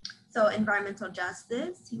 So environmental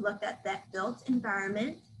justice, he looked at that built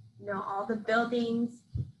environment, all the buildings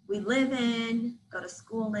we live in, go to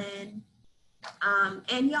school in.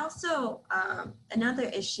 And he also, another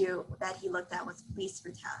issue that he looked at was police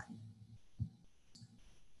brutality.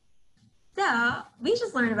 So we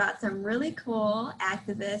just learned about some really cool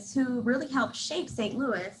activists who really helped shape St.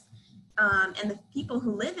 Louis and the people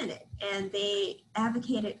who live in it. And they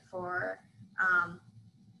advocated for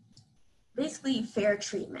basically fair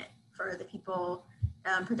treatment for the people,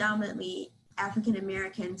 predominantly African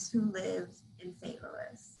Americans who live in St.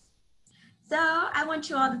 Louis. So I want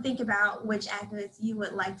you all to think about which activists you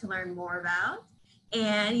would like to learn more about.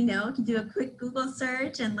 And, you know, you can do a quick Google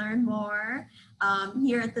search and learn more.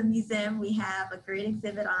 Here at the museum, we have a great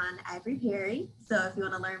exhibit on Ivory Perry. So if you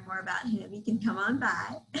want to learn more about him, you can come on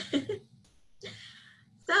by.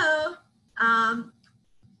 So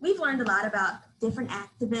we've learned a lot about different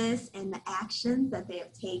activists and the actions that they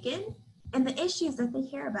have taken and the issues that they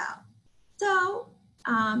care about. So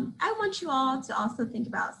I want you all to also think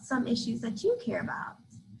about some issues that you care about.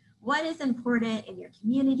 What is important in your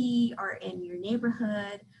community or in your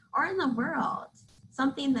neighborhood or in the world?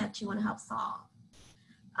 Something that you want to help solve.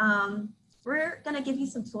 We're going to give you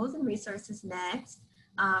some tools and resources next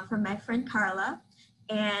from my friend Carla.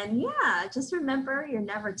 And yeah, just remember, you're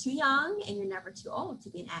never too young and you're never too old to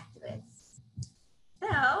be an activist.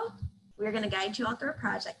 So we're going to guide you all through a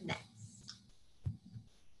project next.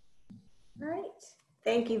 All right.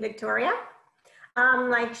 Thank you, Victoria.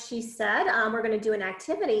 Like she said, we're going to do an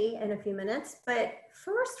activity in a few minutes, but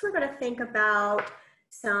first we're going to think about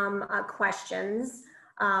some questions.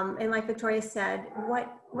 And like Victoria said,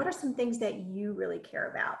 what are some things that you really care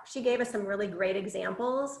about? She gave us some really great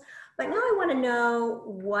examples, but now I want to know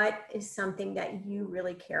what is something that you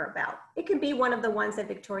really care about. It could be one of the ones that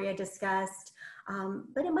Victoria discussed,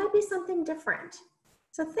 but it might be something different.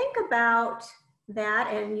 So think about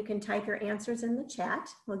that, and you can type your answers in the chat.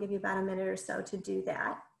 We'll give you about a minute or so to do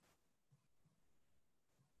that.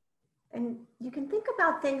 And you can think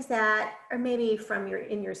about things that are maybe from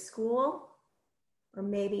in your school, or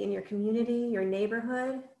maybe in your community, your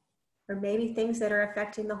neighborhood, or maybe things that are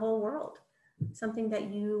affecting the whole world. Something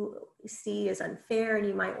that you see as unfair and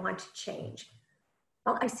you might want to change.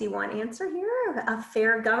 Oh, I see one answer here, a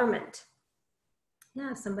fair government.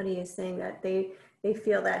 Yeah, somebody is saying that they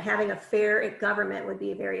feel that having a fair government would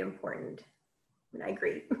be very important. And I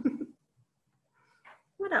agree.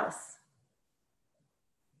 What else?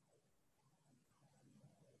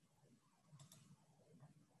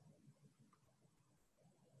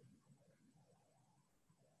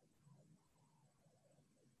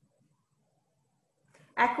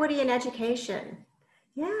 Equity in education.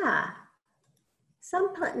 Yeah.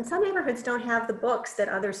 Some neighborhoods don't have the books that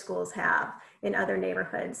other schools have in other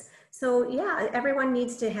neighborhoods. So yeah, everyone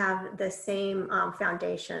needs to have the same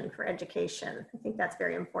foundation for education. I think that's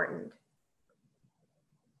very important.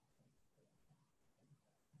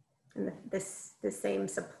 And the same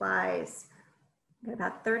supplies. Got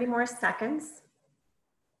about 30 more seconds.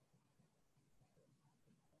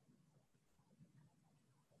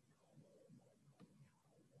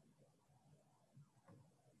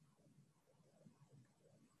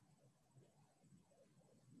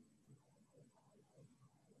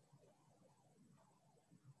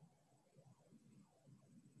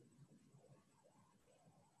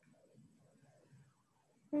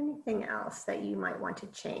 Anything else that you might want to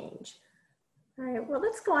change? All right, well,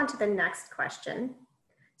 let's go on to the next question.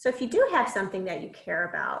 So if you do have something that you care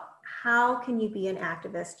about, how can you be an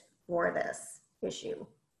activist for this issue?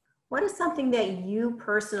 What is something that you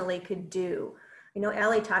personally could do? You know,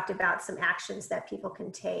 Ellie talked about some actions that people can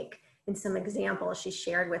take and some examples she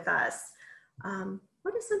shared with us.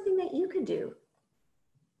 What is something that you could do?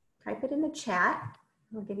 Type it in the chat.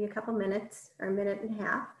 I'll give you a couple minutes or a minute and a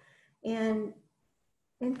half. And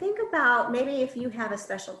think about maybe if you have a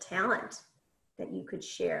special talent that you could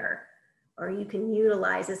share or you can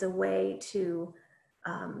utilize as a way to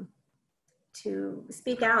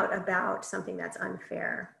speak out about something that's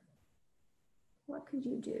unfair. What could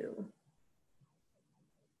you do?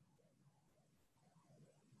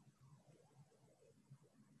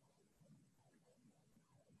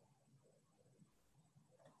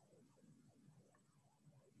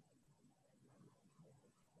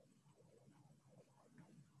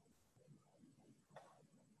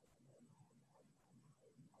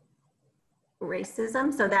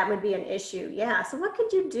 Racism, so that would be an issue. Yeah, so what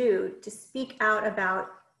could you do to speak out about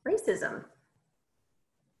racism?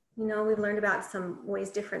 You know, we've learned about some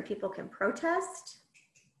ways different people can protest.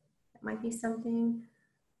 That might be something.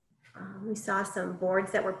 We saw some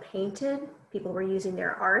boards that were painted. People were using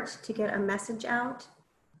their art to get a message out.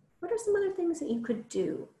 What are some other things that you could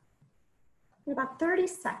do? In about 30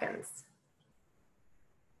 seconds.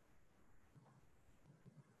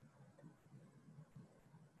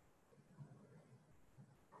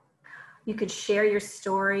 You could share your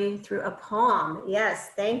story through a poem.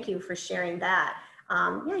 Yes, thank you for sharing that.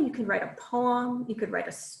 Yeah, you could write a poem, you could write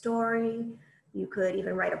a story, you could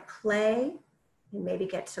even write a play and maybe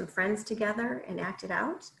get some friends together and act it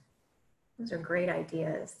out. Those are great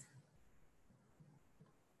ideas.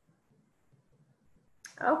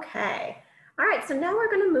 Okay, all right, so now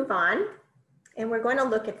we're going to move on and we're going to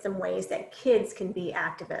look at some ways that kids can be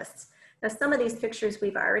activists. Now, some of these pictures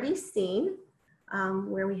we've already seen.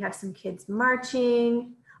 where we have some kids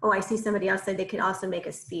marching. Oh, I see somebody else said they can also make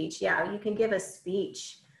a speech. Yeah, you can give a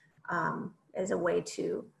speech as a way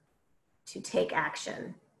to take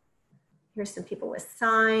action. Here's some people with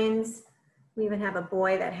signs. We even have a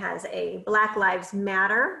boy that has a Black Lives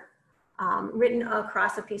Matter written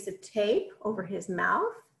across a piece of tape over his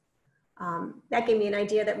mouth. That gave me an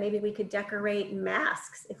idea that maybe we could decorate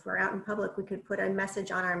masks. If we're out in public, we could put a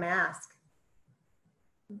message on our mask.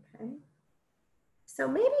 Okay. So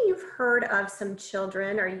maybe you've heard of some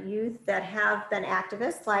children or youth that have been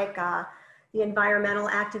activists, like the environmental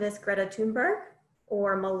activist Greta Thunberg,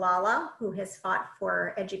 or Malala, who has fought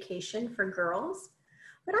for education for girls.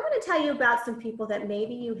 But I'm going to tell you about some people that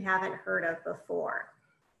maybe you haven't heard of before.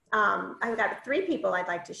 I've got 3 people I'd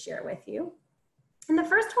like to share with you. And the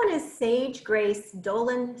first one is Sage Grace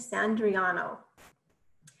Dolan Sandriano.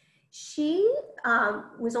 She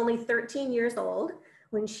was only 13 years old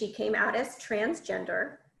when she came out as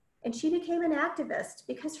transgender, and she became an activist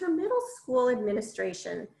because her middle school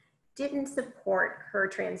administration didn't support her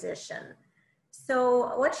transition.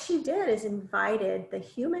 So what she did is invited the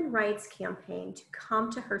Human Rights Campaign to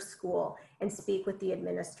come to her school and speak with the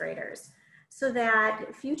administrators, so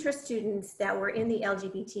that future students that were in the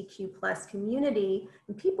LGBTQ+ community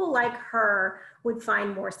and people like her would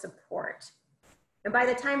find more support. And by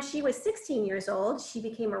the time she was 16 years old, she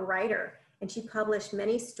became a writer, and she published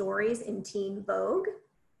many stories in Teen Vogue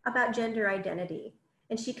about gender identity.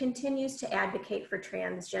 And she continues to advocate for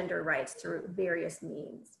transgender rights through various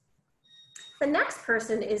means. The next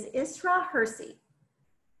person is Isra Hersey.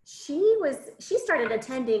 She started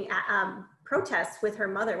attending protests with her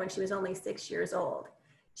mother when she was only 6 years old.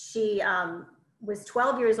 She was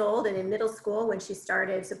 12 years old and in middle school when she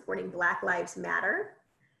started supporting Black Lives Matter.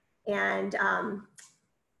 And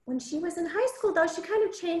when she was in high school, though, she kind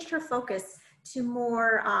of changed her focus to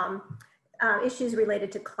more issues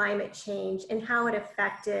related to climate change and how it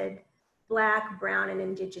affected Black, Brown, and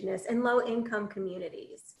Indigenous and low-income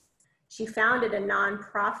communities. She founded a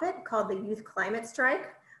nonprofit called the Youth Climate Strike,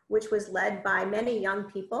 which was led by many young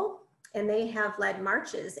people, and they have led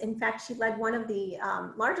marches. In fact, she led one of the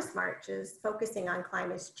largest marches focusing on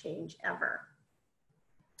climate change ever.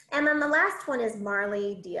 And then the last one is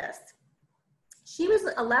Marley Diaz. She was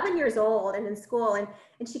 11 years old and in school, and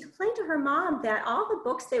she complained to her mom that all the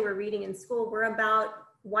books they were reading in school were about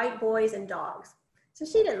white boys and dogs. So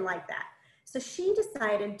she didn't like that. So she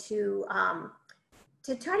decided to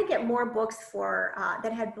try to get more books for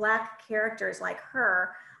that had Black characters like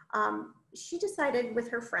her. She decided with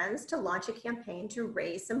her friends to launch a campaign to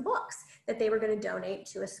raise some books that they were going to donate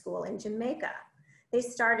to a school in Jamaica. They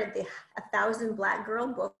started the 1,000 Black Girl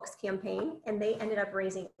Books campaign, and they ended up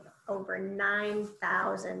raising over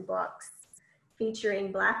 9,000 books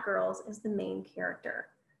featuring Black girls as the main character.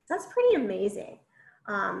 So that's pretty amazing.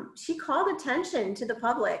 She called attention to the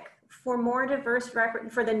public for more diverse,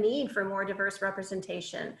 for the need for more diverse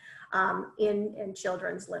representation in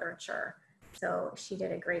children's literature. So she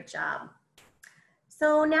did a great job.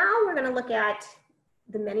 So now we're going to look at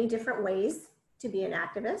the many different ways to be an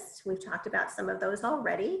activist. We've talked about some of those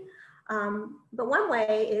already. But one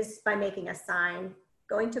way is by making a sign,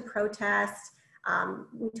 going to protest.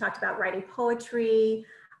 We talked about writing poetry.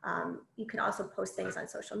 You can also post things on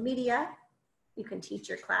social media. You can teach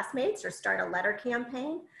your classmates or start a letter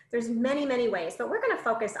campaign. There's many, many ways, but we're going to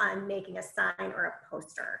focus on making a sign or a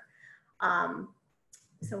poster.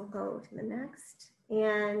 So we'll go to the next.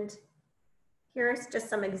 And here's just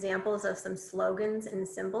some examples of some slogans and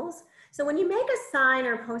symbols. So when you make a sign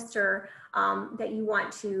or poster that you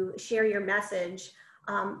want to share your message,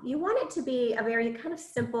 you want it to be a very kind of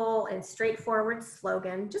simple and straightforward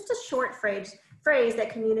slogan, just a short phrase that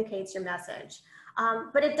communicates your message.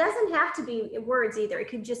 But it doesn't have to be words either. It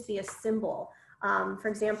could just be a symbol. For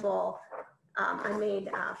example, I made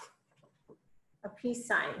a peace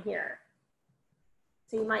sign here.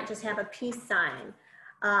 So you might just have a peace sign.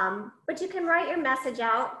 But you can write your message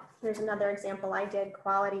out. Here's another example I did,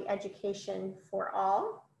 quality education for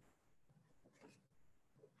all.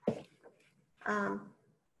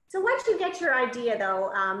 So once you get your idea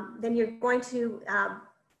though, then you're going to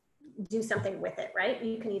do something with it, right?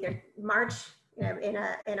 You can either march in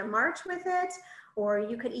a march with it, or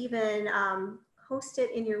you could even post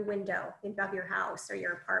it in your window of your house or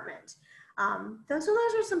your apartment. Those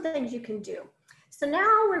are some things you can do. So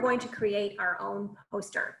now we're going to create our own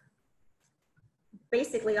poster.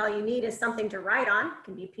 Basically, all you need is something to write on. It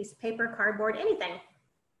can be a piece of paper, cardboard, anything.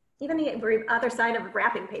 Even the other side of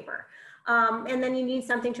wrapping paper. And then you need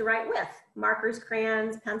something to write with. Markers,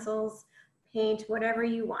 crayons, pencils, paint, whatever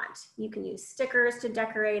you want. You can use stickers to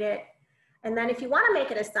decorate it. And then if you want to make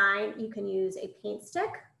it a sign, you can use a paint stick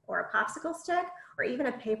or a popsicle stick or even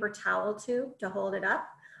a paper towel tube to hold it up.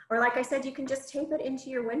 Or like I said, you can just tape it into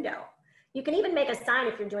your window. You can even make a sign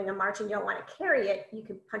if you're doing a march and you don't want to carry it. You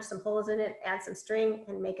can punch some holes in it, add some string,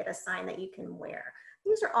 and make it a sign that you can wear.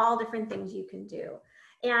 These are all different things you can do.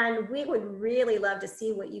 And we would really love to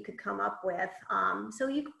see what you could come up with. So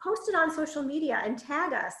you can post it on social media and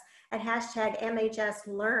tag us at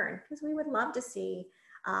 #MHSLearn, because we would love to see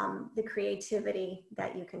the creativity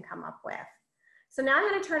that you can come up with. So now I'm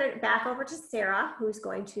going to turn it back over to Sarah, who's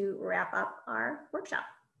going to wrap up our workshop.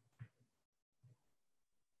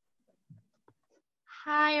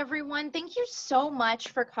 Hi, everyone. Thank you so much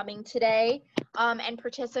for coming today and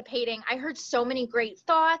participating. I heard so many great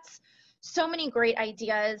thoughts, so many great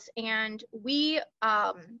ideas, and we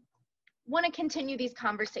want to continue these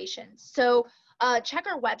conversations. So check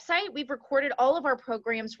our website. We've recorded all of our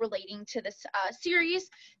programs relating to this series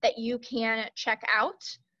that you can check out.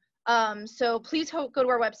 So please go to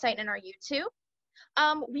our website and our YouTube.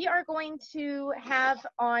 We are going to have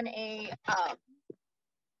on a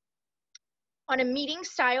meeting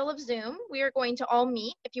style of Zoom, we are going to all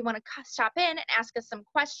meet. If you want to stop in and ask us some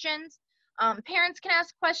questions, parents can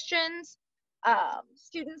ask questions,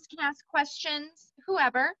 students can ask questions,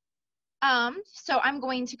 whoever. So I'm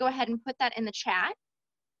going to go ahead and put that in the chat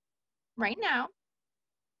right now.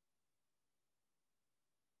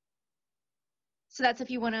 So that's if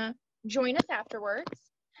you want to join us afterwards.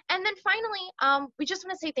 And then finally, we just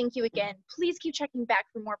want to say thank you again. Please keep checking back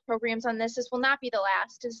for more programs on this. This will not be the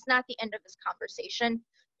last. This is not the end of this conversation.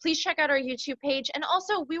 Please check out our YouTube page. And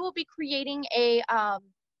also, we will be creating a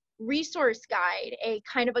resource guide, a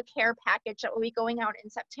kind of a care package that will be going out in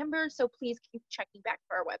September. So please keep checking back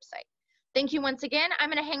for our website. Thank you once again. I'm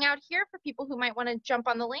going to hang out here for people who might want to jump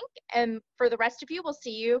on the link. And for the rest of you, we'll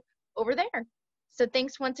see you over there. So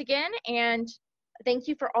thanks once again. And thank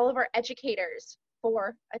you for all of our educators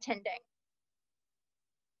for attending.